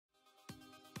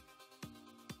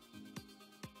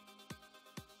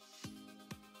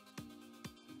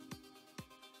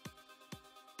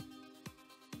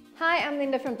Hi, I'm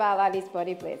Linda from Barlates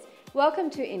Body Blitz. Welcome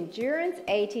to Endurance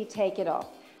 80 Take It Off.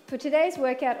 For today's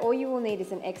workout, all you will need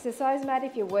is an exercise mat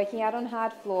if you're working out on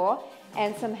hard floor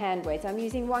and some hand weights. I'm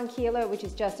using 1 kilo, which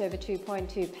is just over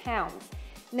 2.2 pounds.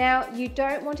 Now, you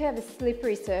don't want to have a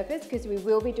slippery surface because we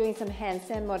will be doing some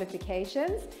handstand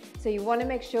modifications. So you want to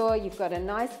make sure you've got a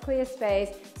nice clear space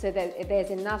so that there's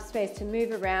enough space to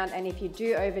move around, and if you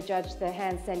do overjudge the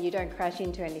handstand, you don't crash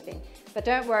into anything. But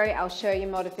don't worry, I'll show you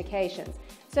modifications.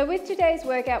 So with today's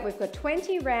workout, we've got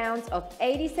 20 rounds of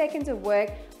 80 seconds of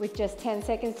work with just 10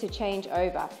 seconds to change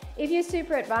over. If you're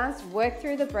super advanced, work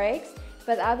through the breaks,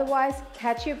 but otherwise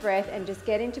catch your breath and just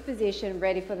get into position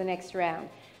ready for the next round.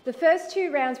 The first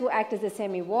 2 rounds will act as a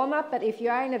semi-warm-up, but if you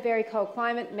are in a very cold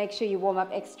climate, make sure you warm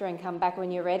up extra and come back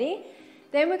when you're ready.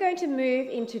 Then we're going to move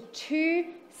into 2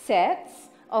 sets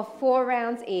of 4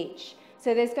 rounds each.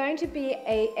 So there's going to be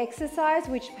an exercise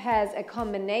which has a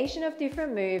combination of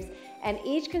different moves, and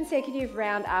each consecutive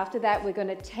round after that, we're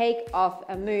going to take off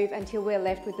a move until we're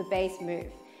left with the base move.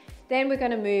 Then we're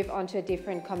going to move on to a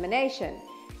different combination.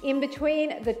 In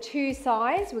between the 2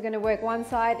 sides, we're going to work one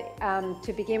side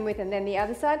to begin with and then the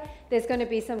other side. There's going to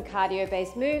be some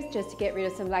cardio-based moves just to get rid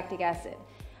of some lactic acid.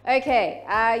 Okay,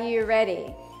 are you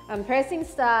ready? I'm pressing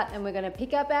start and we're going to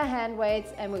pick up our hand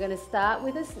weights and we're going to start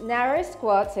with a narrow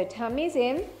squat, so tummy's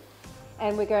in,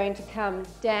 and we're going to come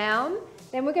down.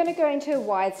 Then we're going to go into a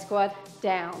wide squat,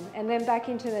 down, and then back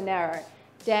into the narrow.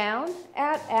 Down,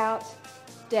 out,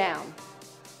 down.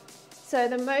 So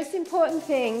the most important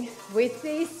thing with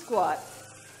these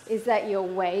squats is that your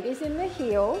weight is in the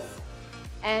heels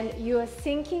and you're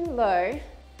sinking low,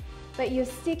 but you're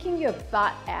sticking your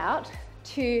butt out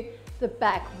to the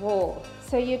back wall.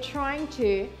 So you're trying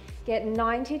to get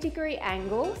 90-degree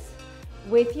angles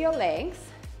with your legs,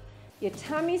 your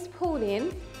tummy's pulled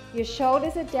in, your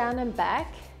shoulders are down and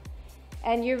back,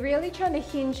 and you're really trying to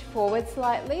hinge forward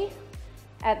slightly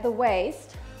at the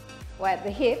waist or at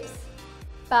the hips,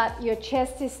 but your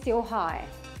chest is still high.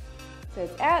 So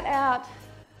it's out,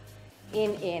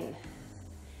 in.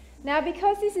 Now,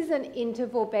 because this is an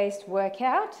interval-based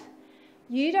workout,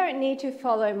 you don't need to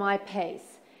follow my pace.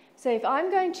 So if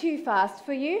I'm going too fast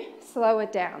for you, slow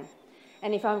it down.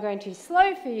 And if I'm going too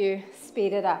slow for you,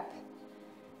 speed it up.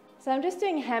 So I'm just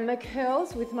doing hammer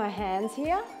curls with my hands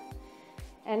here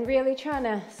and really trying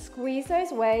to squeeze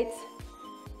those weights,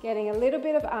 getting a little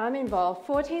bit of arm involved.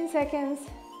 14 seconds.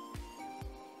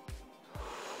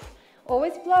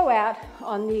 Always blow out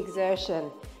on the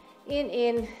exertion.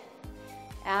 In,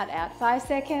 out. 5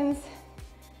 seconds.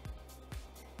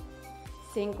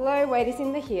 Sink low, weight is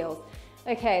in the heels.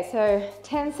 Okay, so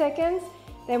 10 seconds.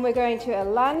 Then we're going to a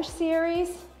lunge series.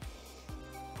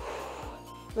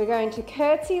 We're going to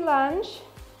curtsy lunge.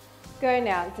 Go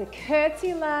now. It's a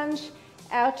curtsy lunge,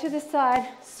 out to the side,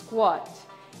 squat.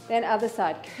 Then other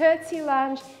side. Curtsy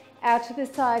lunge, out to the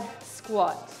side,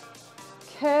 squat.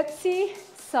 Curtsy,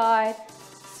 side,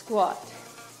 squat.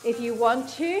 If you want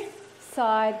to,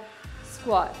 side,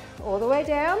 squat. All the way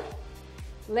down,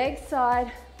 leg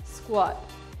side, squat.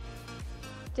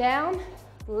 Down,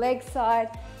 leg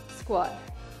side, squat.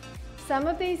 Some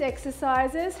of these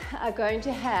exercises are going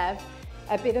to have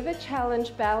a bit of a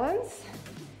challenge balance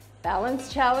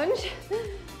challenge,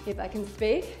 if I can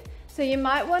speak. So you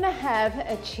might want to have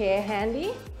a chair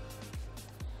handy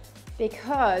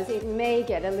because it may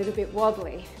get a little bit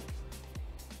wobbly.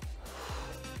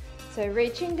 So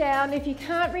reaching down, if you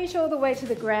can't reach all the way to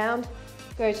the ground,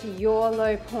 go to your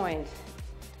low point.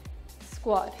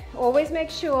 Squat. Always make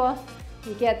sure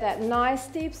you get that nice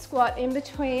deep squat in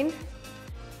between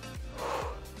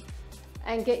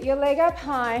and get your leg up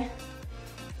high.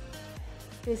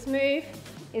 This move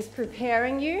is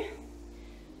preparing you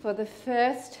for the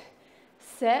first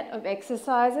set of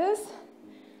exercises,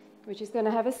 which is going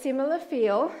to have a similar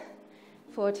feel.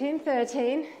 14,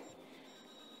 13,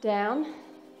 down,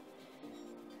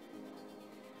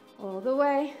 all the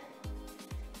way.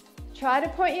 Try to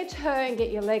point your toe and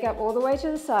get your leg up all the way to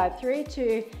the side. 3,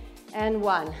 2, and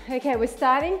 1. Okay, we're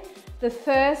starting the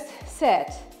first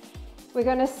set. We're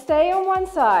going to stay on one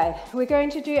side. We're going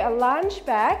to do a lunge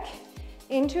back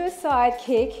into a side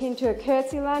kick, into a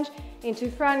curtsy lunge, into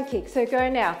front kick. So go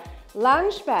now.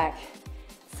 Lunge back,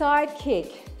 side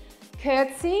kick,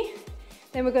 curtsy.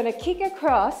 Then we're going to kick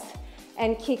across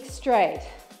and kick straight.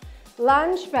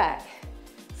 Lunge back,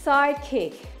 side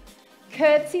kick,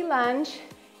 curtsy lunge,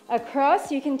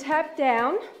 across. You can tap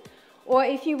down, or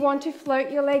if you want to float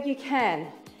your leg, you can.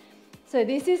 So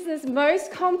this is the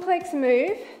most complex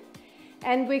move,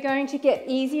 and we're going to get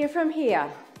easier from here.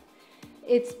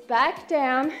 It's back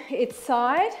down, it's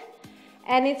side,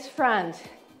 and it's front.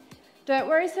 Don't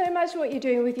worry so much what you're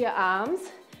doing with your arms.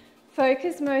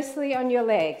 Focus mostly on your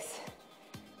legs.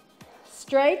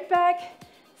 Straight back,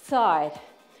 side.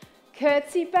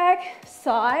 Curtsy back,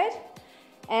 side,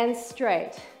 and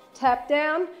straight. Tap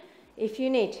down if you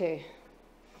need to.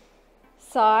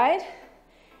 Side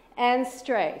and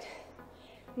straight.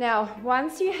 Now,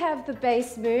 once you have the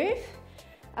base move,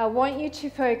 I want you to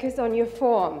focus on your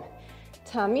form.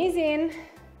 Tummy's in.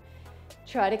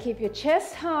 Try to keep your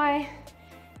chest high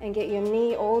and get your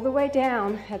knee all the way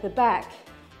down at the back.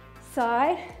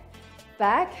 Side,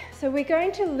 back. So we're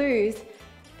going to lose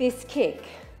this kick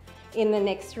in the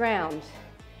next round.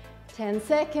 10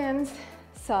 seconds,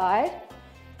 side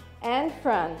and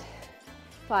front.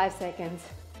 5 seconds.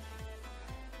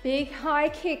 Big high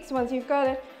kicks once you've got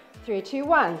it. 3, 2,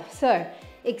 1. So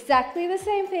exactly the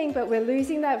same thing, but we're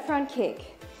losing that front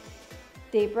kick.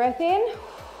 Deep breath in.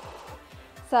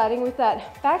 Starting with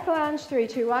that back lunge. 3,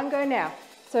 2, 1, go now.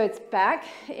 So it's back,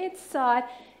 it's side,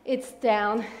 it's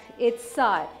down, it's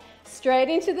side. Straight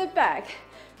into the back,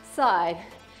 side,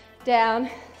 down,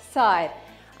 side.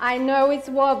 I know it's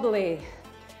wobbly.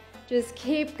 Just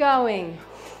keep going.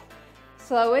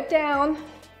 Slow it down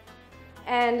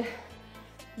and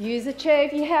use a chair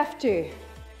if you have to.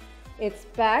 It's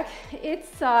back, it's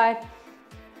side,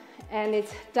 and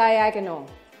it's diagonal.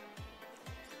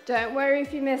 Don't worry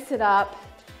if you mess it up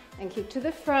and kick to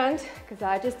the front, because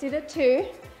I just did it too.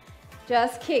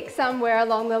 Just kick somewhere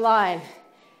along the line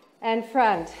and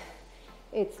front.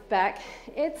 It's back,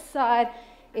 it's side,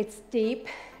 it's deep,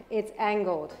 it's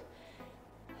angled.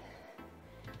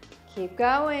 Keep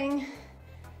going.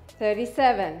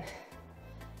 37.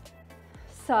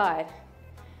 Side.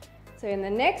 So in the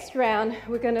next round,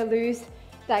 we're going to lose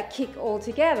that kick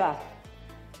altogether.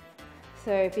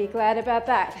 So be glad about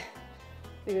that,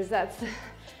 because that's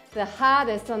the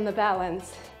hardest on the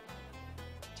balance.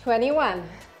 21.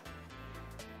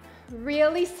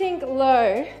 Really sink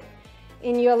low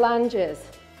in your lunges.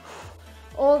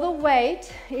 All the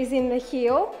weight is in the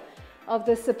heel of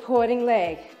the supporting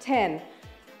leg. 10,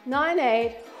 9,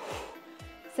 8,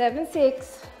 7,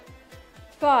 6,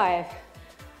 5,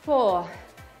 4,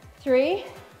 3,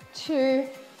 2,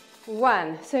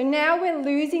 1. So now we're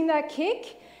losing that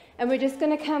kick and we're just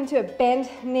going to come to a bent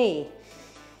knee.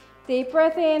 Deep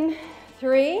breath in.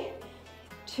 3,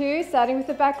 2, starting with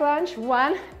the back lunge.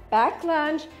 1, back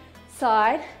lunge,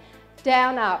 side,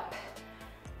 down, up.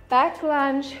 Back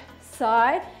lunge,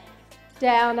 side,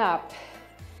 down, up.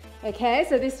 Okay,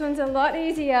 so this one's a lot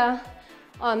easier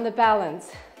on the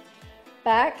balance.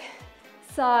 Back,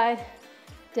 side,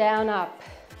 down, up.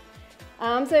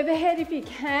 Arms overhead if you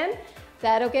can.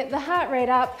 That'll get the heart rate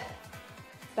up.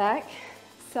 Back,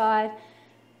 side,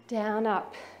 down,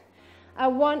 up. I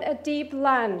want a deep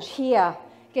lunge here.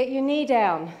 Get your knee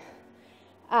down.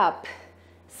 Up,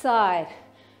 side,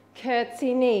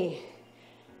 curtsy knee.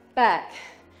 Back,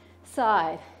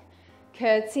 side,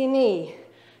 curtsy knee.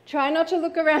 Try not to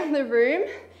look around the room.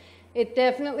 It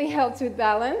definitely helps with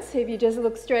balance if you just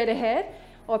look straight ahead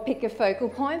or pick a focal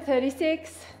point.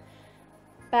 36,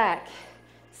 back,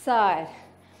 side,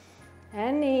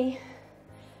 and knee,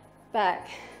 back,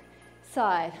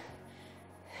 side,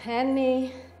 and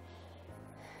knee.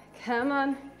 Come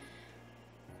on.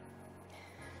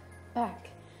 Back,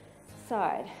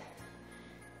 side.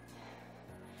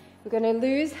 We're going to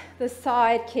lose the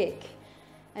side kick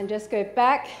and just go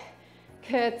back,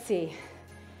 curtsy.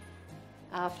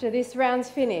 After this round's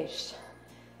finished.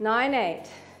 9, 8,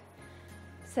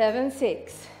 7,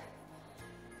 6,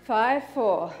 5,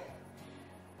 4,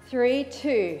 3,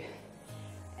 2,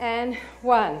 and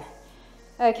 1.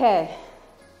 Okay.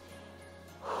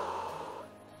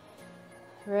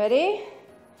 Ready?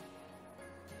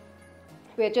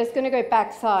 We're just going to go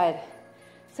back side.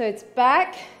 So it's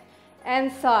back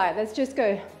and side. Let's just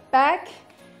go back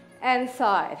and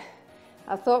side.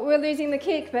 I thought we were losing the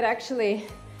kick, but actually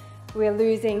we're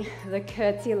losing the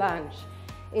curtsy lunge.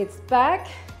 It's back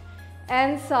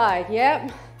and side.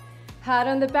 Yep. Hard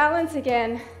on the balance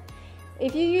again.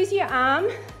 If you use your arm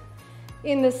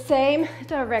in the same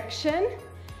direction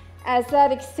as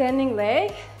that extending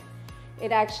leg,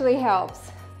 it actually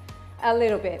helps a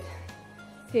little bit.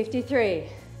 53.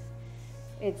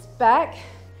 It's back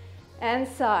and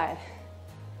side.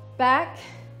 Back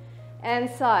and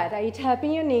side. Are you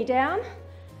tapping your knee down?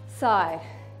 Side.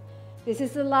 This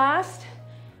is the last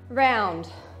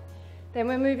round. Then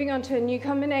we're moving on to a new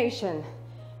combination.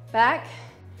 Back,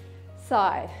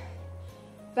 side.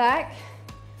 Back,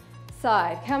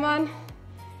 side. Come on.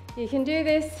 You can do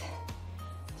this.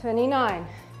 29,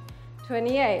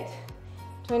 28,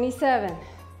 27,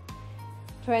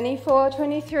 24,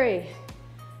 23.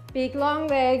 Big long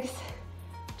legs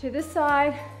to the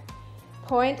side.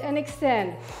 Point and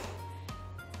extend.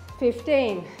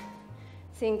 15.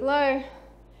 Sink low.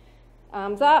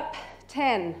 Arms up.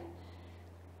 10.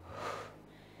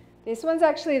 This one's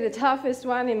actually the toughest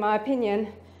one in my opinion.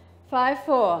 5,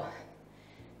 4,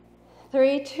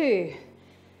 3, 2,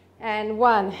 and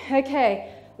 1.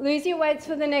 Okay, lose your weights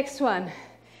for the next one.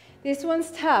 This one's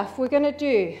tough. We're going to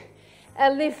do a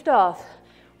lift off.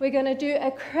 We're going to do a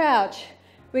crouch.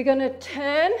 We're going to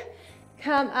turn,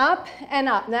 come up and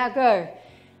up. Now go.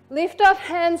 Lift off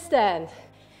handstand.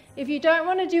 If you don't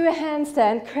want to do a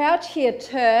handstand, crouch here,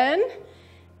 turn,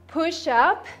 push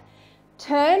up,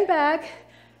 turn back,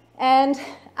 and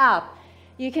up.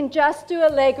 You can just do a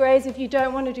leg raise if you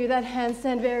don't want to do that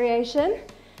handstand variation.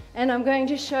 And I'm going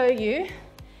to show you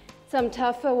some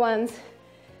tougher ones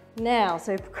now.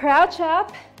 So crouch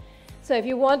up. So if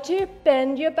you want to,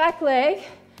 bend your back leg,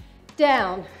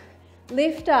 down,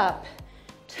 lift up,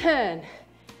 turn,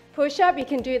 push up. You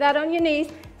can do that on your knees.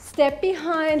 Step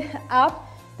behind, up,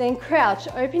 then crouch.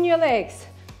 Open your legs.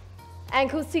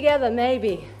 Ankles together,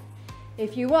 maybe.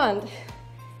 If you want,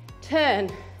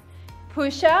 turn,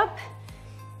 push up.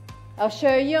 I'll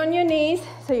show you on your knees.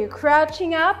 So you're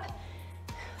crouching up,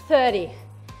 30.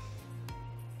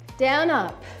 Down,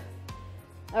 up,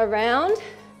 around,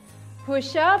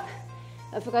 push up.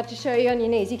 I forgot to show you on your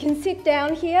knees. You can sit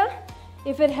down here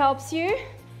if it helps you,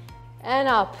 and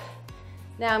up.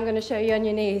 Now I'm going to show you on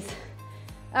your knees.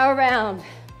 Around,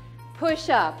 push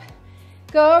up,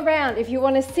 go around. If you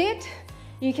want to sit,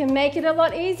 you can make it a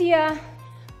lot easier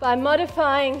by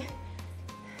modifying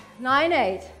 9,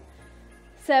 8,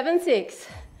 7, 6.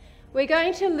 We're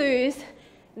going to lose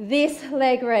this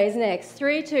leg raise next.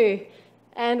 3, 2,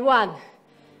 and 1.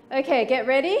 Okay, get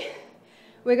ready.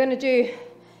 We're going to do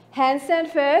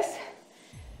handstand first.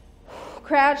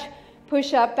 Crouch,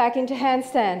 push up, back into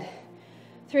handstand.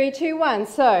 3, 2, 1.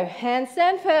 So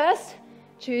handstand first.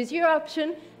 Choose your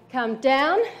option. Come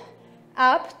down,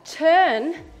 up,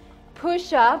 turn,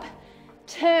 push up,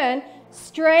 turn,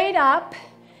 straight up,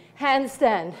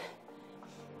 handstand.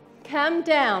 Come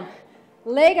down,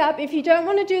 leg up. If you don't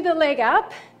want to do the leg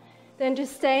up, then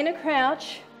just stay in a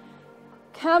crouch.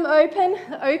 Come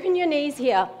open your knees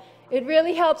here. It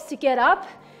really helps to get up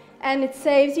and it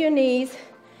saves your knees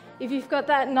if you've got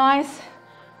that nice,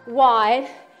 wide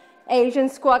Asian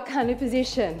squat kind of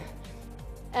position.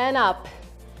 And up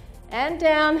and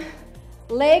down,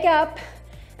 leg up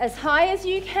as high as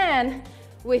you can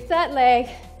with that leg.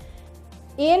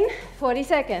 In 40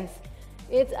 seconds.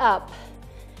 It's up.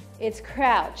 It's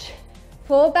crouch.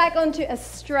 Fall back onto a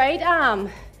straight arm.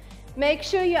 Make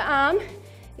sure your arm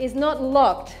is not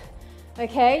locked.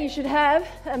 Okay, you should have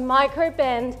a micro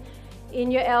bend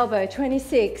in your elbow.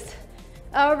 26.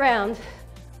 Around.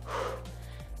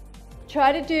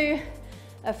 Try to do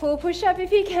a full push-up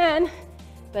if you can,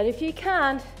 but if you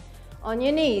can't, on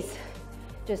your knees.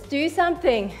 Just do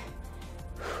something.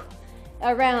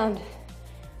 Around.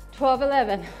 12,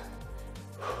 11.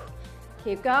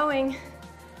 Keep going.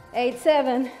 8,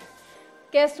 7.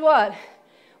 Guess what?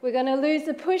 We're going to lose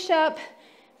the push-up.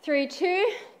 3,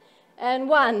 2, and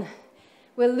 1.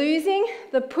 We're losing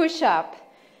the push-up.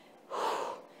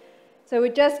 So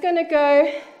we're just going to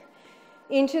go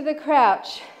into the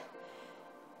crouch.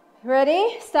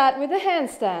 Ready? Start with a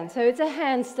handstand. So it's a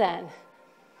handstand.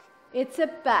 It's a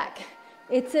back.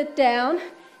 It's a down.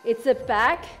 It's a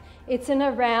back. It's an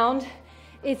around.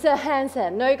 It's a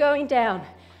handstand. No going down.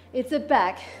 It's a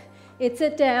back. It's a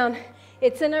down.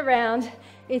 It's an around.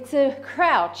 It's a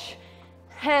crouch.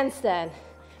 Handstand.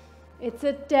 It's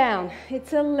a down.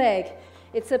 It's a leg.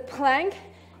 It's a plank.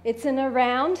 It's an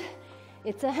around.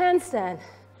 It's a handstand.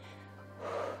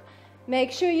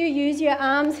 Make sure you use your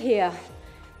arms here.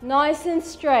 Nice and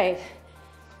straight.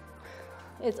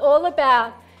 It's all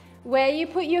about where you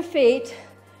put your feet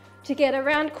to get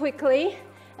around quickly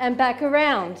and back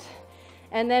around.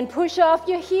 And then push off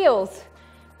your heels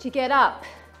to get up.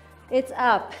 It's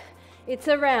up. It's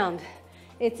around.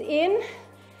 It's in.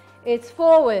 It's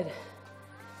forward.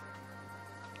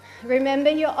 Remember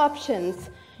your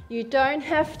options. You don't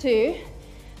have to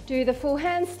do the full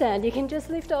handstand. You can just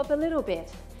lift off a little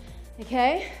bit.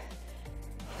 Okay?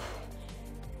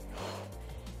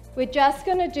 We're just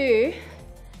going to do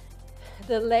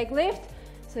the leg lift.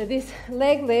 So this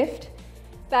leg lift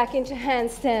back into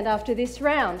handstand after this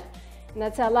round. And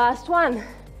that's our last one.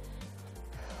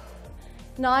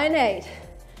 9, 8,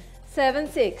 7,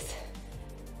 6.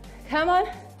 Come on.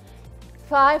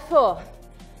 5, 4,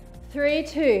 3,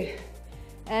 2,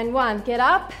 and 1. Get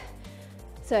up.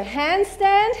 So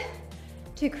handstand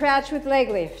to crouch with leg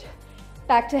lift.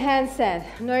 Back to handstand.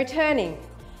 No turning.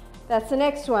 That's the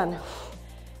next one.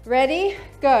 Ready?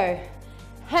 Go.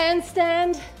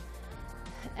 Handstand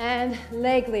and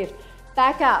leg lift.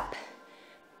 Back up,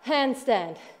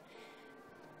 handstand,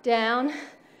 down,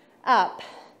 up,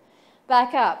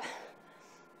 back up.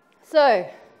 So,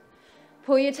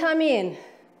 pull your tummy in,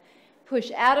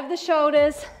 push out of the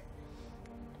shoulders.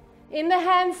 In the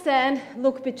handstand,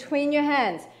 look between your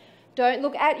hands. Don't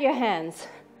look at your hands.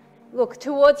 Look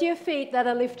towards your feet that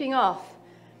are lifting off.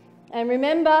 And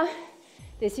remember,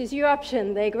 this is your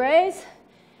option. Leg raise,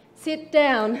 sit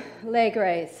down, leg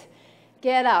raise.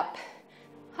 Get up,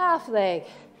 half leg,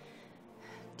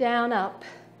 down, up,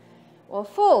 or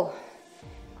full.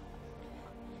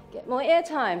 Get more air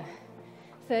time.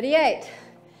 38.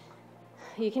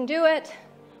 You can do it.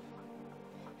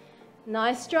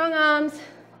 Nice strong arms.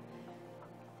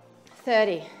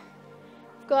 30.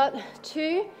 I've got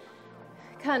 2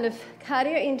 kind of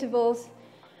cardio intervals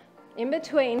in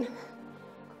between,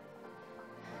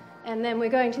 and then we're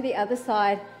going to the other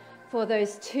side for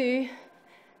those 2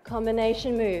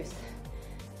 combination moves.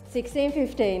 16,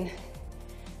 15.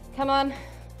 Come on,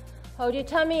 hold your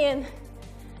tummy in.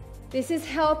 This is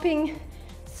helping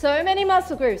so many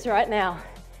muscle groups right now.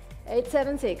 8,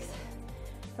 7, 6,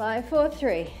 5, 4,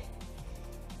 3,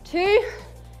 2,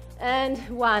 and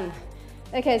 1.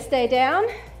 Okay, stay down.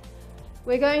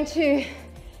 We're going to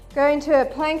go into a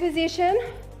plank position,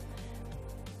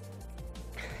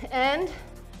 and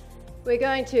we're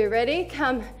going to, ready?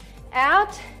 Come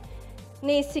out,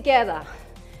 knees together.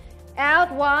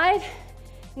 Out wide,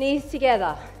 knees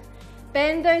together.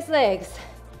 Bend those legs,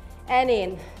 and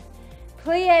in.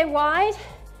 Plie wide,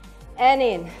 and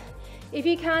in. If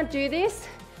you can't do this,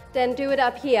 then do it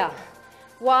up here.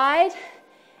 Wide,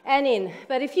 and in.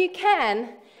 But if you can,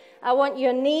 I want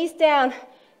your knees down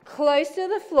close to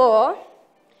the floor,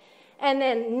 and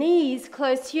then knees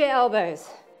close to your elbows.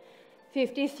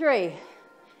 53.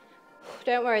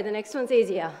 Don't worry, the next one's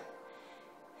easier.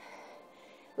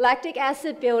 Lactic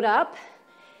acid buildup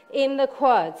in the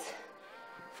quads.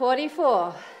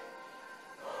 44.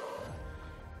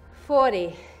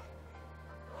 40.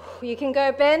 You can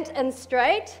go bent and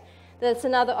straight. That's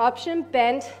another option,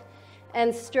 bent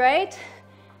and straight.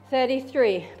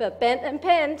 33, but bent and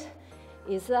bent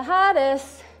is the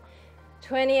hardest.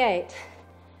 28.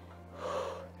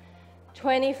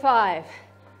 25.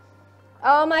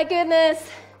 Oh my goodness,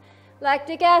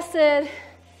 lactic acid.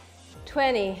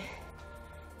 20.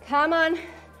 Come on.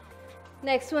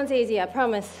 Next one's easy, I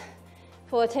promise.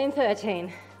 14,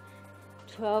 13.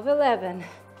 12, 11.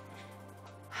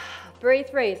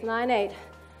 Breathe, breathe. 9, 8.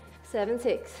 7,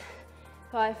 6.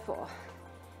 5, 4.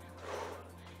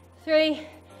 3,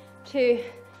 2.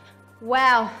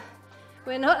 Wow.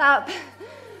 We're not up.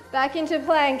 Back into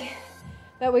plank.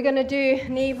 But we're going to do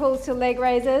knee pulls to leg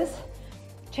raises.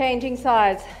 Changing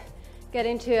sides. Get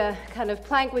into a kind of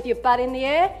plank with your butt in the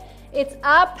air. It's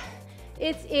up.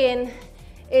 It's in.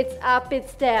 It's up.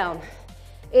 It's down.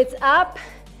 It's up.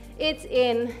 It's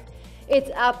in. It's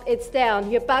up. It's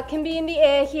down. Your butt can be in the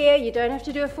air here. You don't have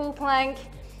to do a full plank.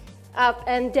 Up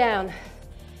and down.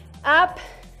 Up.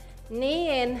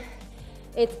 Knee in.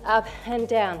 It's up and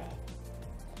down.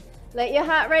 Let your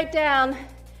heart rate down.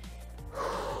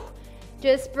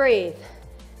 Just breathe.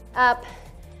 Up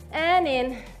and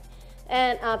in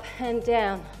and up and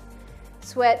down.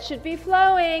 Sweat should be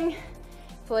flowing.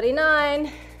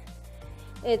 49.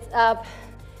 It's up,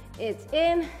 it's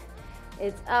in,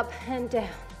 it's up and down.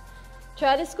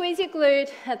 Try to squeeze your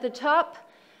glute at the top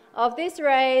of this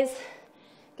raise.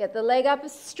 Get the leg up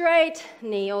straight,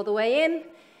 knee all the way in.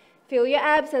 Feel your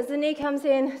abs as the knee comes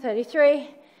in. 33.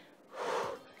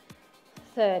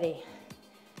 30.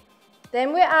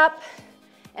 Then we're up,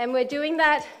 and we're doing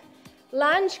that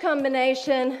lunge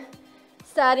combination,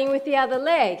 starting with the other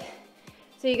leg.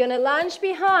 So you're going to lunge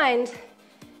behind,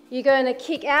 you're going to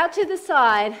kick out to the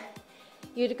side,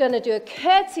 you're going to do a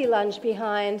curtsy lunge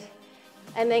behind,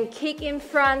 and then kick in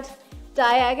front,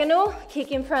 diagonal,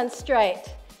 kick in front straight.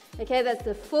 Okay, that's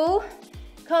the full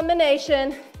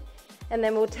combination, and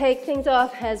then we'll take things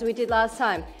off as we did last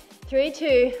time. 3,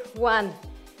 2, 1.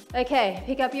 Okay,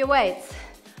 pick up your weights.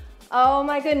 Oh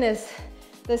my goodness,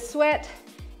 the sweat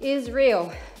is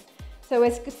real. So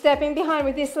we're stepping behind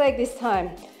with this leg this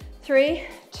time. 3,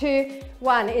 2,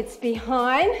 1. It's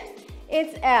behind,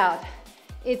 it's out.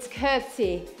 It's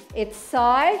curtsy, it's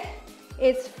side,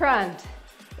 it's front.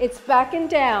 It's back and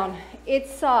down,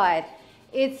 it's side.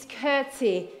 It's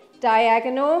curtsy,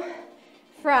 diagonal,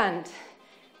 front,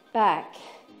 back,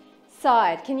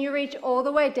 side. Can you reach all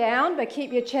the way down but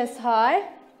keep your chest high?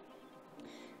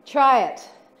 Try it.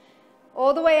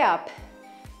 All the way up,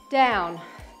 down,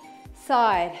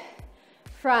 side,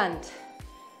 front.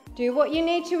 Do what you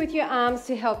need to with your arms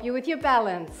to help you with your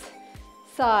balance.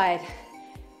 Side,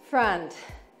 front,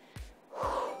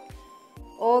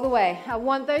 all the way. I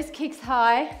want those kicks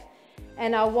high,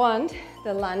 and I want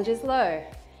the lunges low.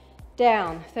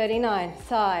 Down, 39,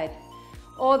 side,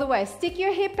 all the way. Stick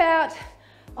your hip out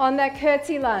on that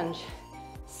curtsy lunge.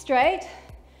 Straight,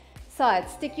 side,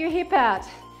 stick your hip out,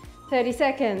 30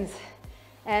 seconds,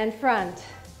 and front.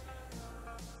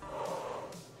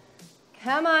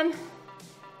 Come on.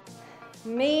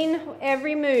 Mean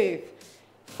every move.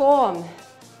 Form.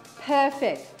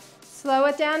 Perfect. Slow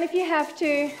it down if you have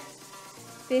to.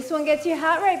 This one gets your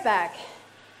heart rate back.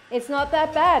 It's not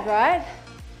that bad, right?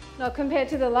 Not compared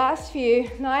to the last few.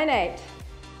 9, 8,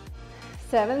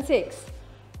 7, 6.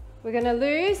 We're gonna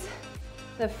lose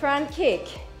the front kick.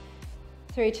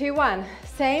 3, 2, 1.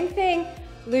 Same thing,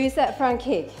 lose that front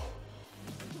kick.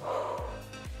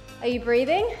 Are you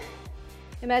breathing?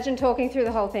 Imagine talking through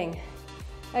the whole thing.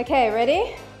 Okay,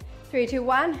 ready? 3, 2,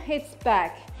 1, it's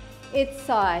back, it's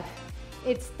side,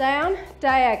 it's down,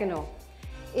 diagonal,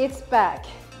 it's back,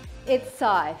 it's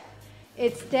side,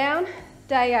 it's down,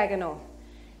 diagonal,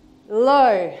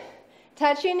 low.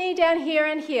 Touch your knee down here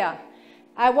and here.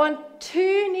 I want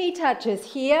 2 knee touches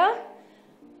here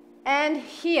and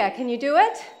here. Can you do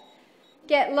it?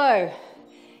 Get low.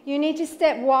 You need to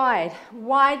step wide,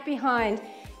 wide behind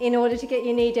in order to get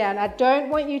your knee down. I don't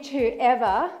want you to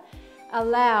ever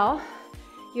allow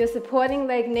your supporting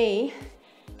leg knee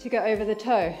to go over the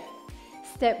toe.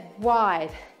 Step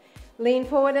wide. Lean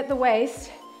forward at the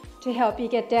waist to help you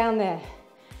get down there.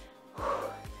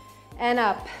 And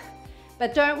up.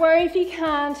 But don't worry if you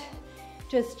can't.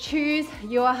 Just choose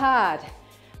your hard.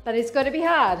 But it's got to be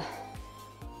hard.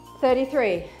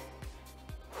 33.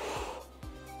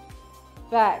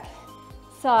 Back,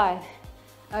 side,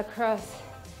 across.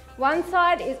 One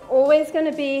side is always going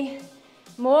to be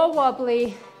more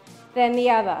wobbly than the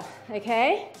other,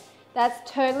 okay?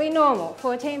 That's totally normal.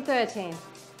 14, 13.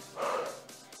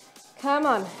 Come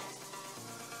on.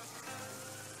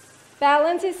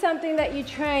 Balance is something that you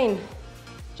train,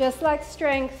 just like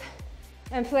strength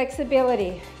and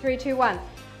flexibility. 3, 2, 1.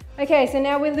 Okay, so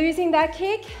now we're losing that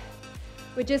kick.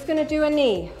 We're just going to do a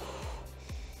knee.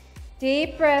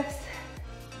 Deep breaths.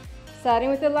 Starting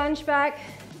with the lunge back.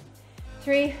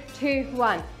 3, 2,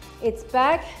 1. It's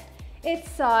back, it's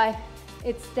side,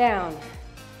 it's down.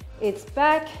 It's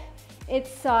back,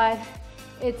 it's side,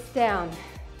 it's down.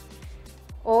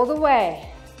 All the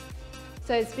way.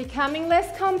 So it's becoming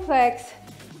less complex,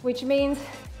 which means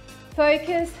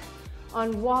focus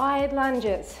on wide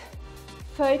lunges.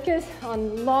 Focus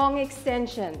on long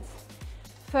extensions.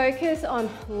 Focus on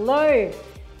low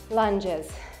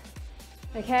lunges.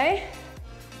 Okay?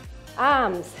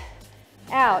 Arms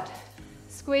out.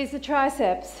 Squeeze the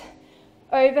triceps.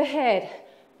 Overhead.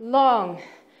 Long.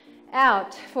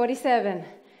 Out. 47.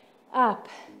 Up.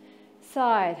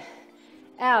 Side.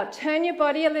 Out. Turn your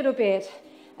body a little bit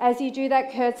as you do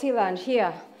that curtsy lunge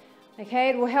here. Okay,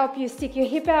 it will help you stick your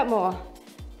hip out more.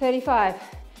 35.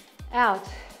 Out.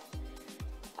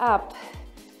 Up.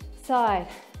 Side.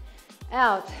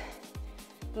 Out.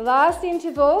 The last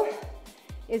interval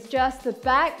is just the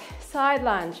back side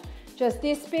lunge. Just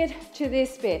this bit to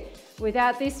this bit,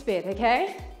 without this bit,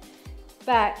 okay?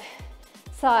 Back,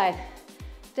 side,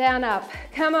 down, up.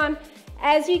 Come on,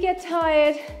 as you get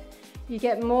tired, you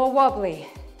get more wobbly.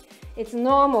 It's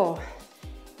normal.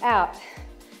 Out,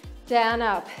 down,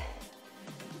 up,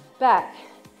 back,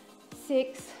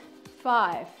 6,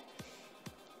 5,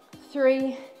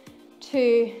 3,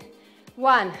 2,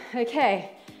 1.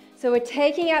 Okay, so we're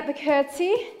taking out the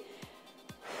curtsy.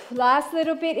 Last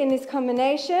little bit in this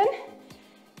combination.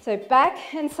 So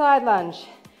back and side lunge.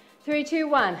 3, 2,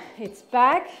 1. It's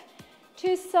back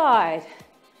to side.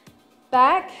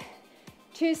 Back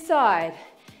to side.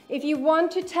 If you want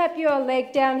to tap your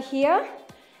leg down here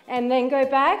and then go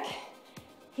back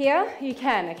here, you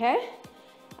can, okay?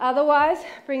 Otherwise,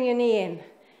 bring your knee in.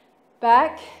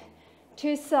 Back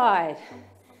to side.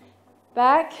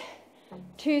 Back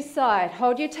to side.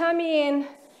 Hold your tummy in.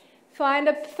 Find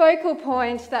a focal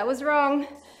point. That was wrong.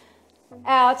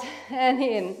 Out and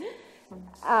in.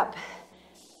 Up.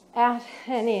 Out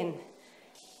and in.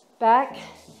 Back.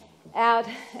 Out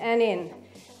and in.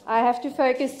 I have to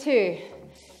focus too.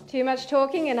 Too much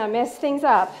talking and I mess things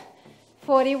up.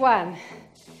 41.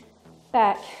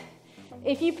 Back.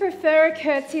 If you prefer a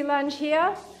curtsy lunge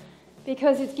here,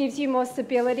 because it gives you more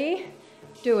stability,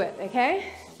 do it, okay?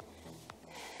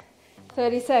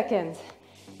 30 seconds.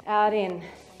 Out, in.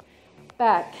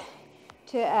 Back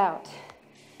to out.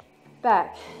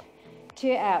 Back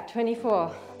to out.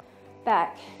 24.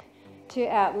 Back to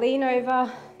out. Lean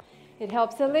over. It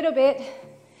helps a little bit.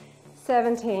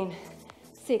 17,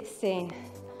 16,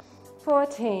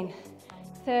 14,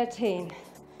 13.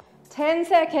 10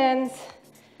 seconds.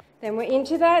 Then we're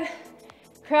into that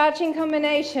crouching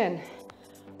combination.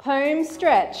 Home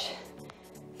stretch.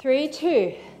 3,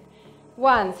 2,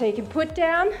 1. So you can put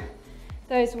down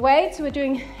those weights. We're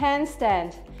doing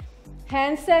handstand.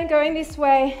 Handstand going this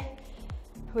way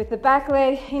with the back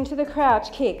leg into the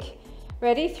crouch kick.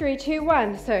 Ready? 3, 2,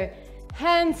 1. So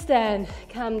handstand,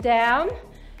 come down,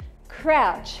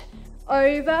 crouch,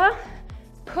 over,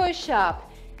 push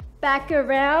up, back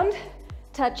around,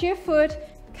 touch your foot,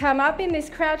 come up in this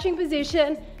crouching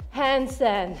position,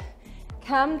 handstand,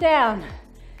 come down,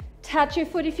 touch your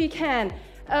foot if you can,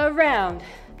 around,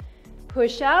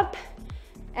 push up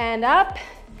and up.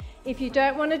 If you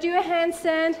don't want to do a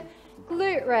handstand,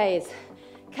 glute raise,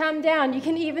 come down. You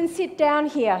can even sit down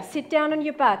here, sit down on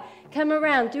your butt, come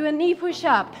around, do a knee push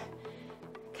up,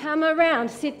 come around,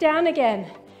 sit down again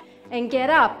and get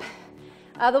up.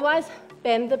 Otherwise,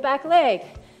 bend the back leg,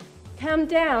 come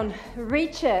down,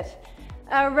 reach it,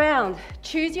 around,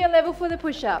 choose your level for the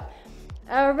push-up,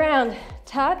 around,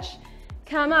 touch,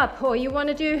 come up, or you want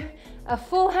to do a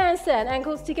full handstand,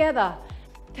 ankles together,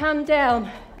 come down,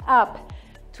 up,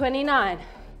 29.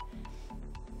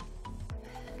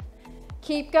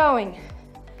 Keep going.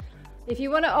 If you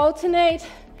want to alternate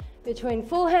between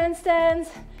full handstands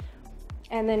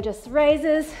and then just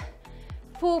raises,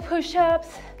 full push-ups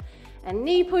and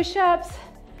knee push-ups,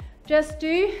 just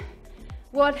do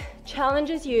what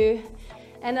challenges you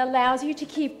and allows you to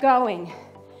keep going.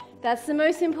 That's the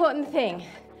most important thing.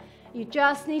 You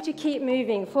just need to keep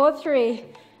moving. 4, 3,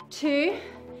 2,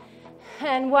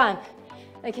 and 1.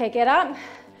 Okay, get up.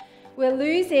 We're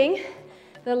losing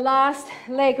the last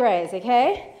leg raise,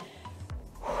 okay?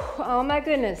 Oh my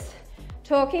goodness.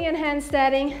 Talking and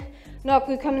handstanding, not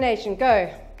good combination.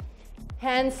 Go.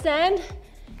 Handstand,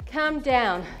 come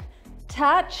down,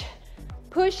 touch,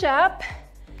 push up,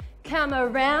 come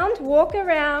around, walk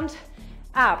around,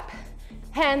 up,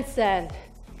 handstand,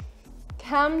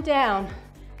 come down,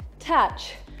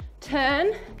 touch,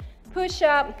 turn, push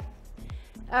up,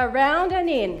 around and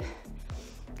in.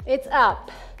 It's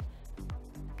up,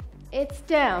 it's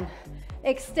down,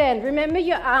 extend. Remember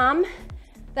your arm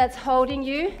that's holding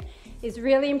you is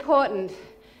really important.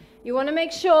 You want to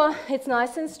make sure it's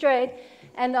nice and straight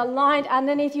and aligned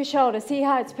underneath your shoulder. See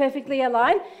how it's perfectly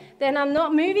aligned? Then I'm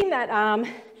not moving that arm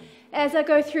as I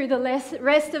go through the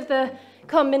rest of the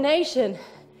combination.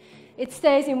 It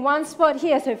stays in one spot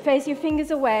here, so face your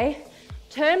fingers away,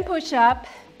 turn, push up,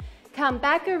 come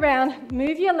back around,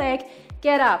 move your leg,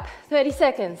 get up, 30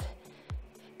 seconds.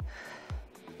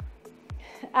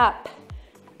 Up,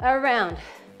 around,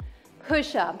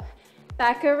 push up,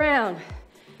 back around.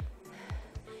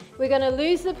 We're going to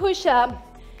lose the push up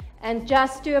and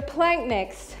just do a plank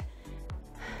next.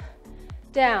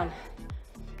 Down.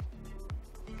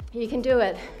 You can do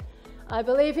it. I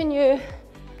believe in you.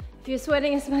 If you're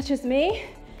sweating as much as me,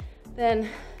 then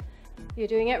you're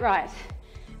doing it right.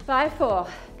 5, 4,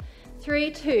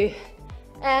 3, 2,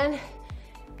 and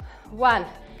 1.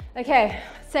 Okay,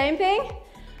 same thing.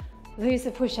 Lose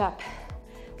the push up.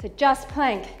 So just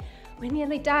plank. We're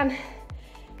nearly done.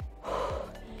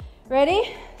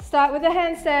 Ready? Start with a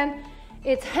handstand.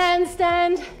 It's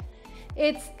handstand,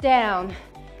 it's down,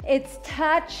 it's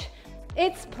touch,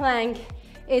 it's plank,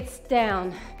 it's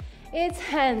down, it's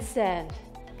handstand,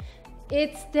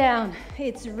 it's down,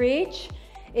 it's reach,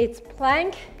 it's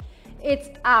plank, it's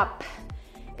up,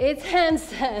 it's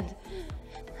handstand,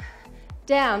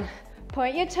 down,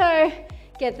 point your toe,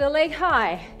 get the leg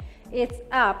high, it's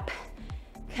up,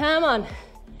 come on.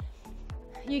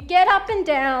 You get up and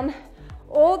down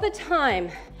all the time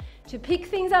to pick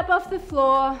things up off the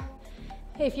floor.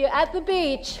 If you're at the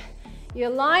beach, you're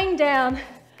lying down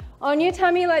on your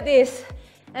tummy like this,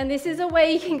 and this is a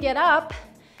way you can get up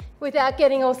without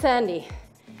getting all sandy.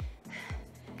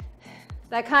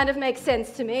 That kind of makes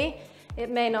sense to me. It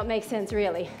may not make sense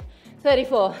really.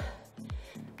 34.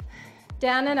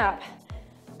 Down and up.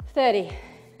 30.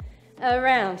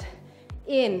 Around.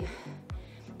 In.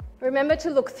 Remember to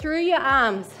look through your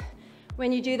arms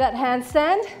when you do that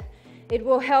handstand. It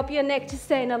will help your neck to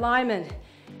stay in alignment.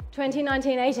 20,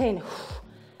 19, 18.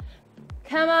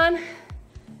 Come on.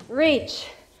 Reach.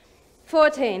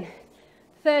 14,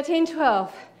 13,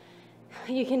 12.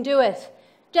 You can do it.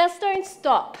 Just don't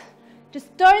stop.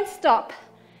 Just don't stop.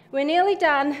 We're nearly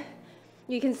done.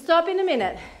 You can stop in a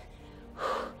minute.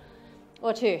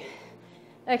 Or 2.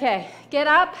 Okay, get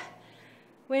up.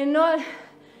 We're not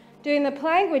doing the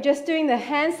plank. We're just doing the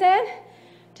handstand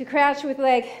to crouch with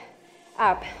leg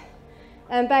up.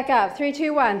 And back up. 3,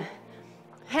 2, 1.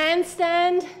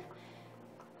 Handstand,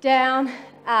 down,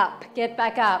 up. Get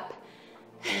back up.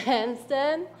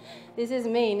 Handstand. This is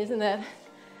mean, isn't it?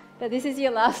 But this is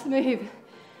your last move.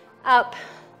 up,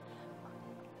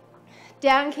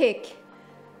 down kick,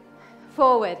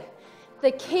 forward.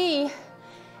 The key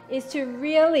is to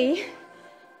really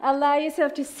allow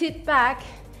yourself to sit back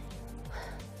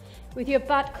with your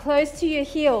butt close to your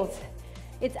heels.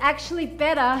 It's actually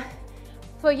better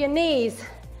for your knees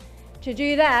to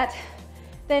do that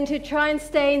than to try and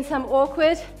stay in some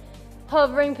awkward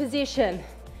hovering position.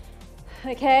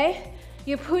 Okay?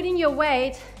 You're putting your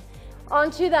weight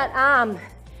onto that arm.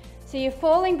 So you're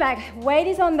falling back. Weight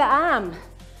is on the arm.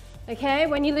 Okay?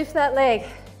 When you lift that leg.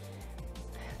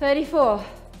 34,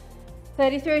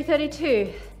 33,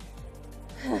 32.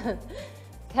 Come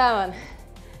on.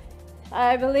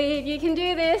 I believe you can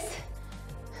do this.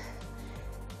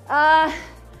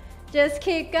 Just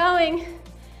keep going.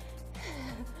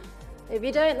 If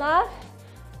you don't laugh,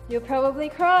 you'll probably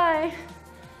cry.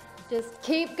 Just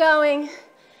keep going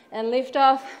and lift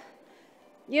off.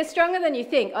 You're stronger than you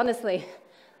think, honestly.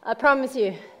 I promise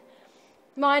you.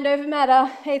 Mind over matter,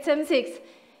 876.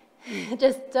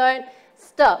 Just don't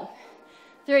stop.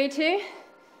 3, 2,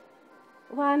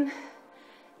 1,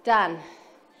 done.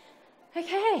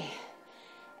 Okay,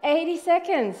 80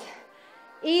 seconds.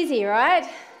 Easy, right?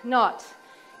 Not.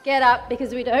 Get up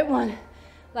because we don't want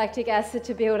lactic acid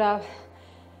to build up.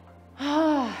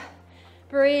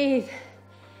 Breathe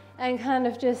and kind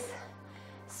of just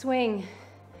swing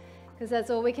because that's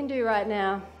all we can do right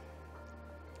now.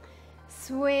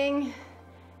 Swing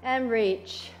and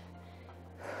reach.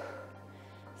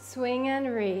 Swing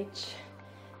and reach.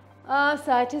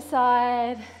 Side to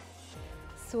side.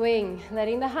 Swing,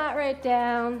 letting the heart rate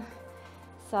down.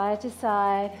 Side to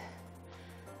side.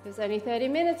 It was only 30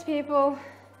 minutes, people.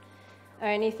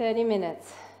 Only 30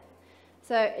 minutes.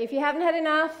 So if you haven't had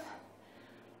enough,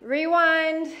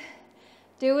 rewind,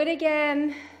 do it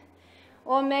again,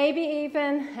 or maybe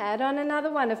even add on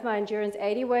another one of my Endurance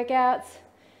 80 workouts,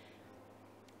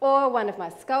 or one of my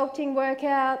sculpting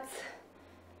workouts.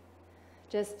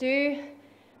 Just do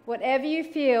whatever you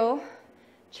feel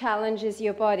challenges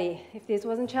your body. If this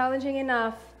wasn't challenging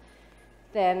enough,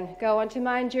 then go on to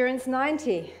my Endurance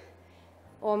 90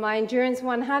 or my Endurance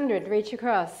 100, reach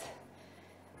across.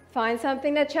 Find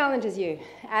something that challenges you.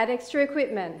 Add extra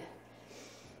equipment.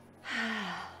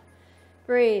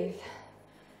 Breathe.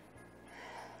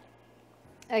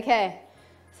 Okay,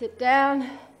 sit down,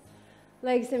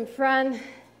 legs in front,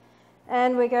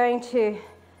 and we're going to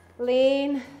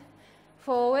lean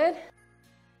forward.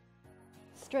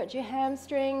 Stretch your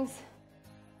hamstrings.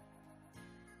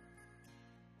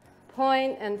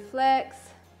 Point and flex.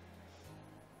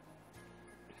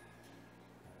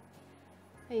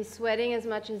 Are you sweating as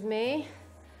much as me?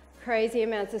 Crazy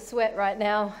amounts of sweat right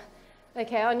now.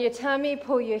 Okay, on your tummy,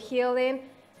 pull your heel in.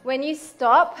 When you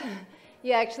stop,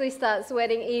 you actually start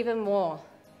sweating even more.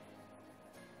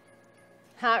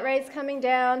 Heart rate's coming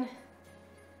down.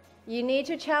 You need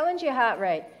to challenge your heart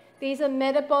rate. These are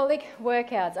metabolic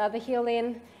workouts. Other heel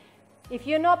in. If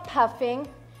you're not puffing,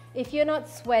 if you're not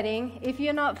sweating, if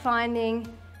you're not finding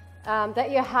that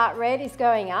your heart rate is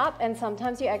going up and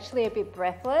sometimes you're actually a bit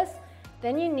breathless,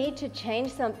 then you need to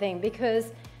change something,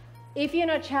 because if you're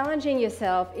not challenging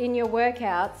yourself in your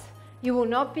workouts, you will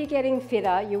not be getting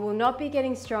fitter, you will not be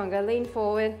getting stronger. Lean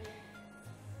forward.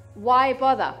 Why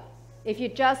bother? If you're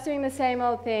just doing the same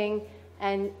old thing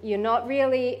and you're not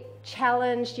really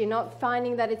challenged, you're not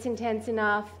finding that it's intense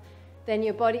enough, then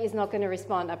your body is not going to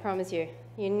respond, I promise you.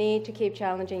 You need to keep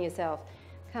challenging yourself.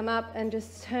 Come up and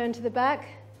just turn to the back.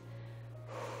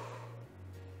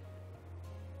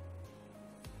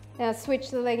 Now switch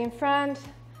the leg in front,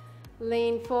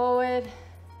 lean forward.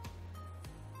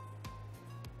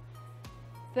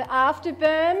 The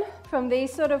afterburn from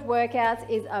these sort of workouts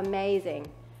is amazing.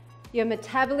 Your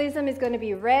metabolism is going to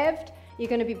be revved, you're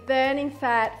going to be burning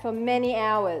fat for many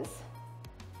hours.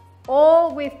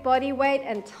 All with body weight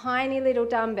and tiny little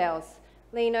dumbbells.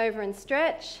 Lean over and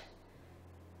stretch.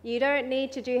 You don't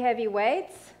need to do heavy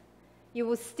weights. You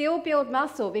will still build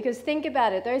muscle, because think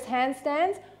about it, those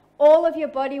handstands, all of your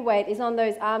body weight is on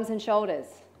those arms and shoulders,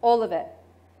 all of it.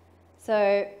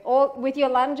 So with your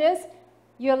lunges,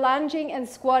 you're lunging and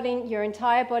squatting your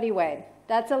entire body weight.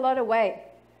 That's a lot of weight.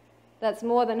 That's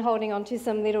more than holding onto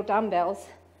some little dumbbells.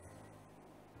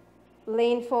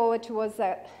 Lean forward towards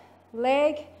that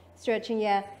leg, stretching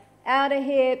your outer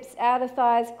hips, outer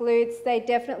thighs, glutes. They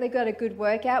definitely got a good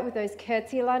workout with those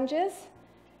curtsy lunges.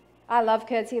 I love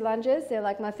curtsy lunges. They're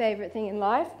like my favorite thing in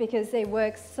life because they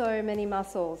work so many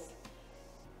muscles.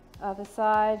 Other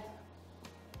side.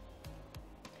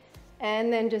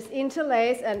 And then just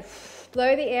interlace and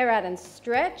blow the air out and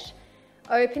stretch,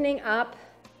 opening up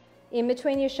in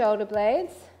between your shoulder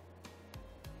blades.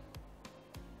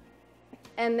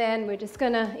 And then we're just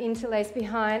gonna interlace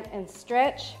behind and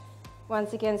stretch.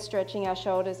 Once again, stretching our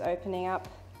shoulders, opening up.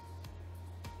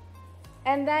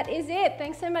 And that is it.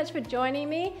 Thanks so much for joining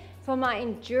me for my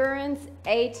Endurance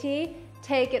 80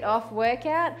 Take It Off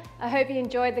workout. I hope you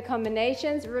enjoyed the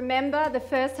combinations. Remember, the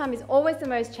first time is always the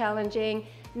most challenging.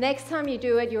 Next time you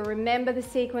do it, you'll remember the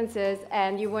sequences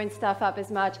and you won't stuff up as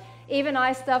much. Even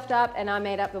I stuffed up and I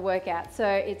made up the workout. So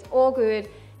it's all good.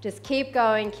 Just keep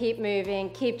going, keep moving,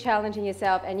 keep challenging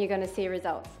yourself, and you're going to see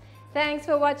results. Thanks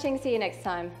for watching. See you next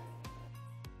time.